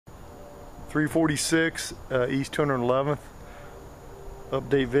346 East 211th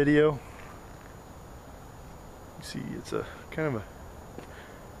update video. You see, it's a kind of a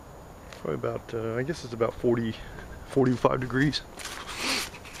probably about I guess it's about 45 degrees.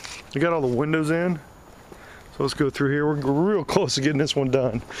 We got all the windows in, so let's go through here. We're real close to getting this one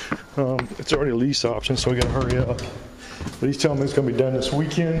done. It's already a lease option, so we gotta hurry up. But he's telling me it's gonna be done this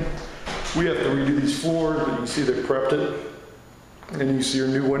weekend. We have to redo these floors, but you can see they prepped it. And you see your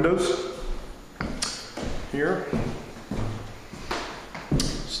new windows here.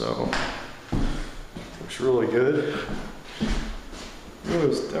 So, looks really good.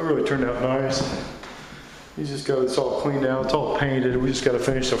 That really turned out nice. He's just got this all cleaned out, it's all painted. We just got to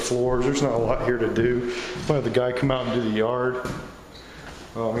finish the floors. There's not a lot here to do. We'll have the guy come out and do the yard.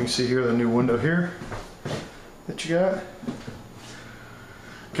 You can see here the new window here that you got.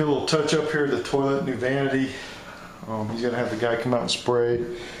 Get a little touch up here, the toilet, new vanity. He's gonna have the guy come out and spray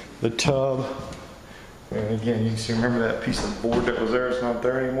the tub. And again, you can see, remember that piece of board that was there? It's not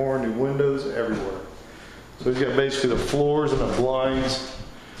there anymore. New windows everywhere. So he's got basically the floors and the blinds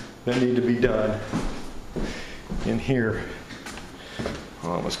that need to be done in here.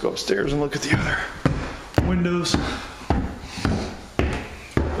 Let's go upstairs and look at the other windows.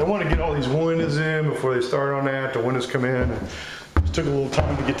 They want to get all these windows in before they start on that. The windows come in. It took a little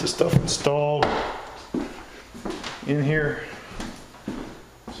time to get this stuff installed in here.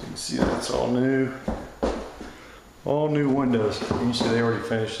 So you can see that's all new. All new windows. You can see they already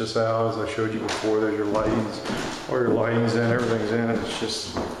finished this out as I showed you before. There's your lightings. All your lightings in, everything's in. It's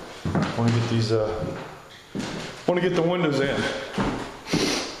just, I want to get these, want to get the windows in.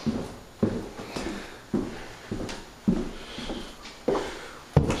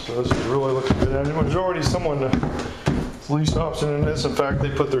 So this is really looking good. And there's already someone lease option in this. In fact,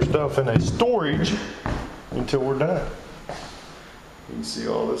 they put their stuff in a storage until we're done. You can see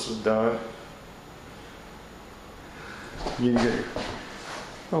all this is done. You get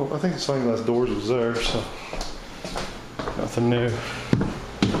your, I think the sliding glass doors was there, so nothing new.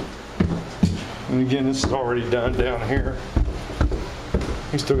 And again, this is already done down here.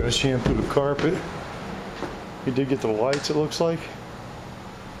 He's still got to shampoo the carpet. He did get the lights, it looks like.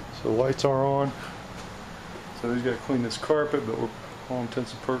 So the lights are on. So he's got to clean this carpet, but we're all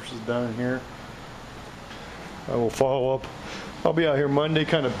intents and purposes done in here. I will follow up. I'll be out here Monday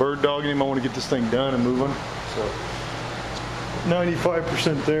kind of bird dogging him. I want to get this thing done and moving. So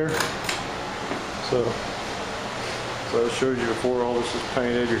 95% there. So I showed you before, all this is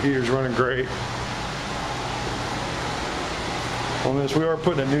painted. Your heater's running great. On this, we are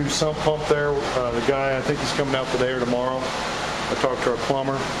putting a new sump pump there. The guy, I think he's coming out today or tomorrow. I talked to our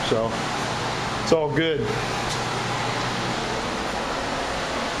plumber, so it's all good.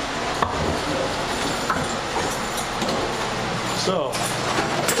 So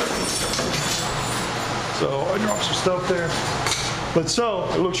I dropped some stuff there. But so,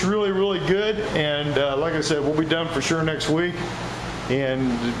 it looks really, really good. And like I said, we'll be done for sure next week.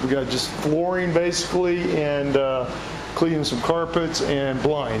 And we got just flooring basically, and cleaning some carpets and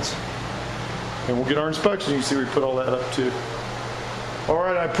blinds. And we'll get our inspection. You can see we put all that up too. All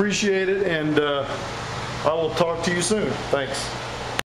right, I appreciate it, and I will talk to you soon. Thanks.